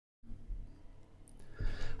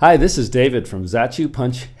Hi, this is David from Zatchu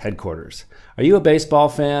Punch headquarters. Are you a baseball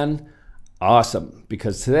fan? Awesome,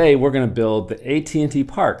 because today we're going to build the AT&T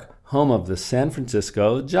Park, home of the San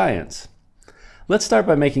Francisco Giants. Let's start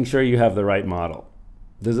by making sure you have the right model.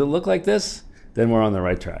 Does it look like this? Then we're on the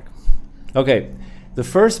right track. Okay, the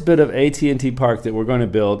first bit of AT&T Park that we're going to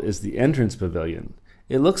build is the entrance pavilion.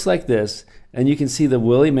 It looks like this, and you can see the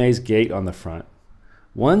Willie Mays gate on the front.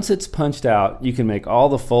 Once it's punched out, you can make all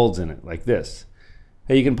the folds in it, like this.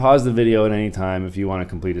 Hey, you can pause the video at any time if you want to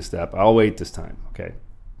complete a step. I'll wait this time, okay?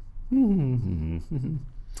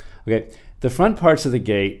 Okay, the front parts of the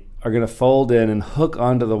gate are going to fold in and hook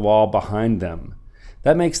onto the wall behind them.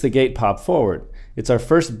 That makes the gate pop forward. It's our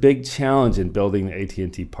first big challenge in building the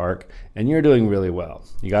AT&T Park, and you're doing really well.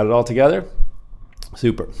 You got it all together?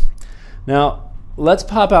 Super. Now, let's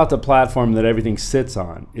pop out the platform that everything sits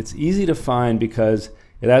on. It's easy to find because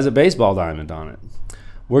it has a baseball diamond on it.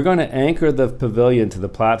 We're going to anchor the pavilion to the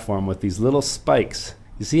platform with these little spikes.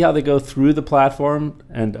 You see how they go through the platform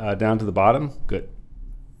and down to the bottom? Good.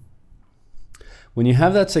 When you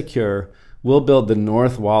have that secure, we'll build the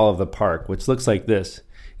north wall of the park, which looks like this.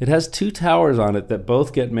 It has two towers on it that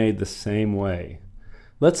both get made the same way.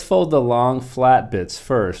 Let's fold the long flat bits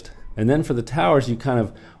first, and then for the towers you kind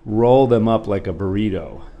of roll them up like a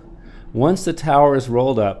burrito. Once the tower is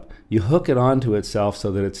rolled up, you hook it onto itself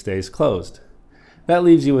so that it stays closed. That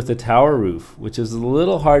leaves you with the tower roof, which is a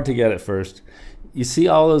little hard to get at first. You see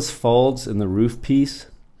all those folds in the roof piece?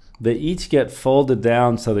 They each get folded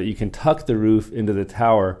down so that you can tuck the roof into the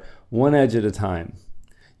tower one edge at a time.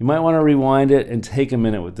 You might want to rewind it and take a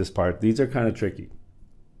minute with this part. These are kind of tricky.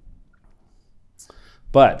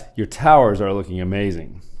 But your towers are looking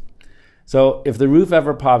amazing. So if the roof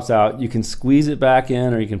ever pops out, you can squeeze it back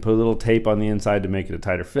in, or you can put a little tape on the inside to make it a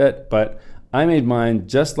tighter fit. But I made mine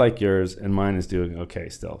just like yours, and mine is doing okay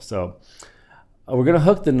still. So we're going to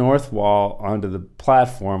hook the north wall onto the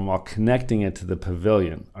platform while connecting it to the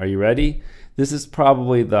pavilion. Are you ready? This is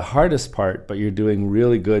probably the hardest part, but you're doing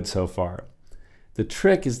really good so far. The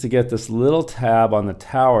trick is to get this little tab on the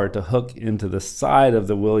tower to hook into the side of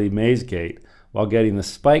the Willie Mays gate while getting the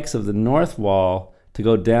spikes of the north wall to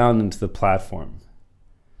go down into the platform.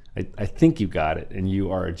 I think you got it, and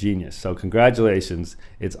you are a genius. So congratulations,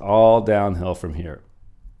 it's all downhill from here.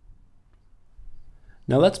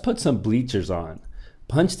 Now let's put some bleachers on.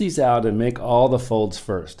 Punch these out and make all the folds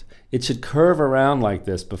first. It should curve around like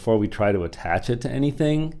this before we try to attach it to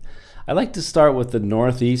anything. I like to start with the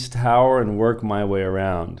northeast tower and work my way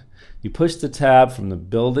around. You push the tab from the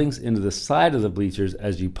buildings into the side of the bleachers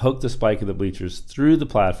as you poke the spike of the bleachers through the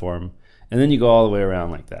platform, and then you go all the way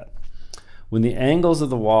around like that. When the angles of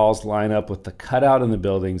the walls line up with the cutout in the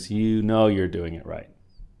buildings, you know you're doing it right.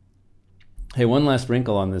 Hey, one last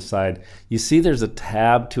wrinkle on this side. You see there's a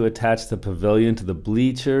tab to attach the pavilion to the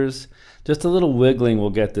bleachers. Just a little wiggling will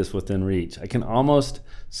get this within reach. I can almost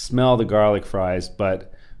smell the garlic fries,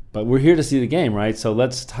 but we're here to see the game, right? So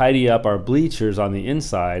let's tidy up our bleachers on the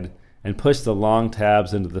inside and push the long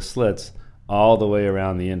tabs into the slits all the way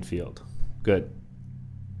around the infield. Good.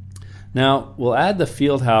 Now, we'll add the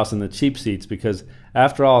field house and the cheap seats because,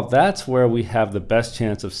 after all, that's where we have the best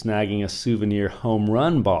chance of snagging a souvenir home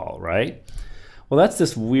run ball, right? Well, that's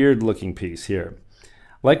this weird looking piece here.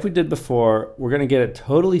 Like we did before, we're going to get it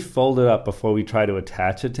totally folded up before we try to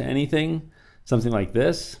attach it to anything, something like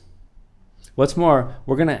this. What's more,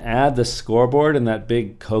 we're going to add the scoreboard and that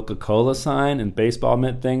big Coca-Cola sign and baseball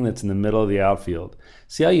mitt thing that's in the middle of the outfield.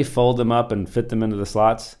 See how you fold them up and fit them into the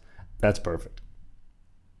slots? That's perfect.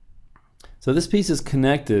 So this piece is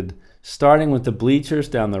connected starting with the bleachers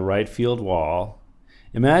down the right field wall.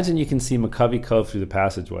 Imagine you can see McCovey Cove through the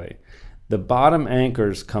passageway. The bottom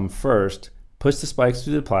anchors come first, push the spikes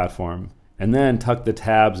through the platform, and then tuck the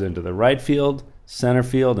tabs into the right field, center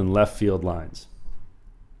field, and left field lines.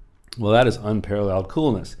 Well, that is unparalleled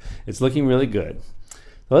coolness. It's looking really good. So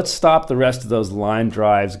let's stop the rest of those line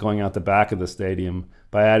drives going out the back of the stadium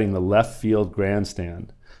by adding the left field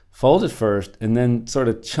grandstand. Fold it first and then sort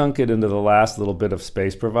of chunk it into the last little bit of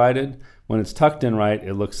space provided. When it's tucked in right,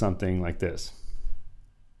 it looks something like this.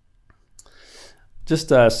 Just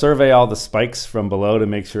survey all the spikes from below to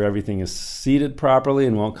make sure everything is seated properly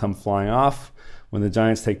and won't come flying off when the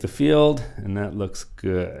Giants take the field, and that looks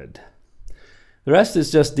good. The rest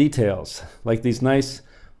is just details, like these nice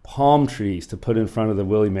palm trees to put in front of the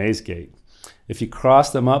Willie Mays gate. If you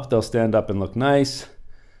cross them up, they'll stand up and look nice.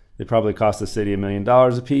 They probably cost the city $1 million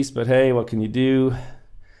a piece, but hey, what can you do?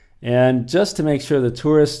 And just to make sure the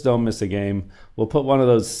tourists don't miss a game, we'll put one of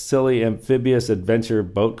those silly amphibious adventure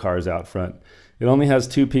boat cars out front. It only has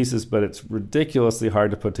two pieces, but it's ridiculously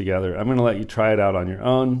hard to put together. I'm going to let you try it out on your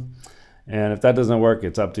own. And if that doesn't work,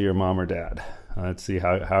 it's up to your mom or dad. Let's see,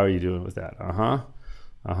 how are you doing with that?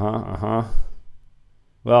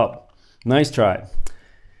 Well, nice try.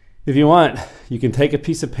 If you want, you can take a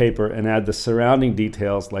piece of paper and add the surrounding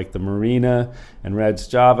details like the marina and Red's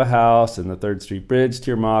Java House and the 3rd Street Bridge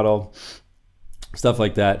to your model, stuff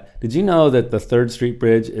like that. Did you know that the 3rd Street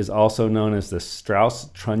Bridge is also known as the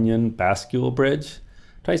Strauss-Trunnion Bascule Bridge?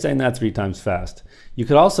 Try saying that 3 times fast. You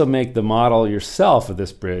could also make the model yourself of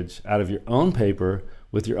this bridge out of your own paper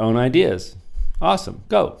with your own ideas. Awesome,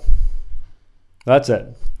 go. That's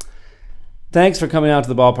it. Thanks for coming out to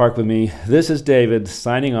the ballpark with me. This is David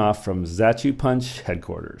signing off from Zatchu Punch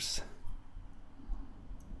headquarters.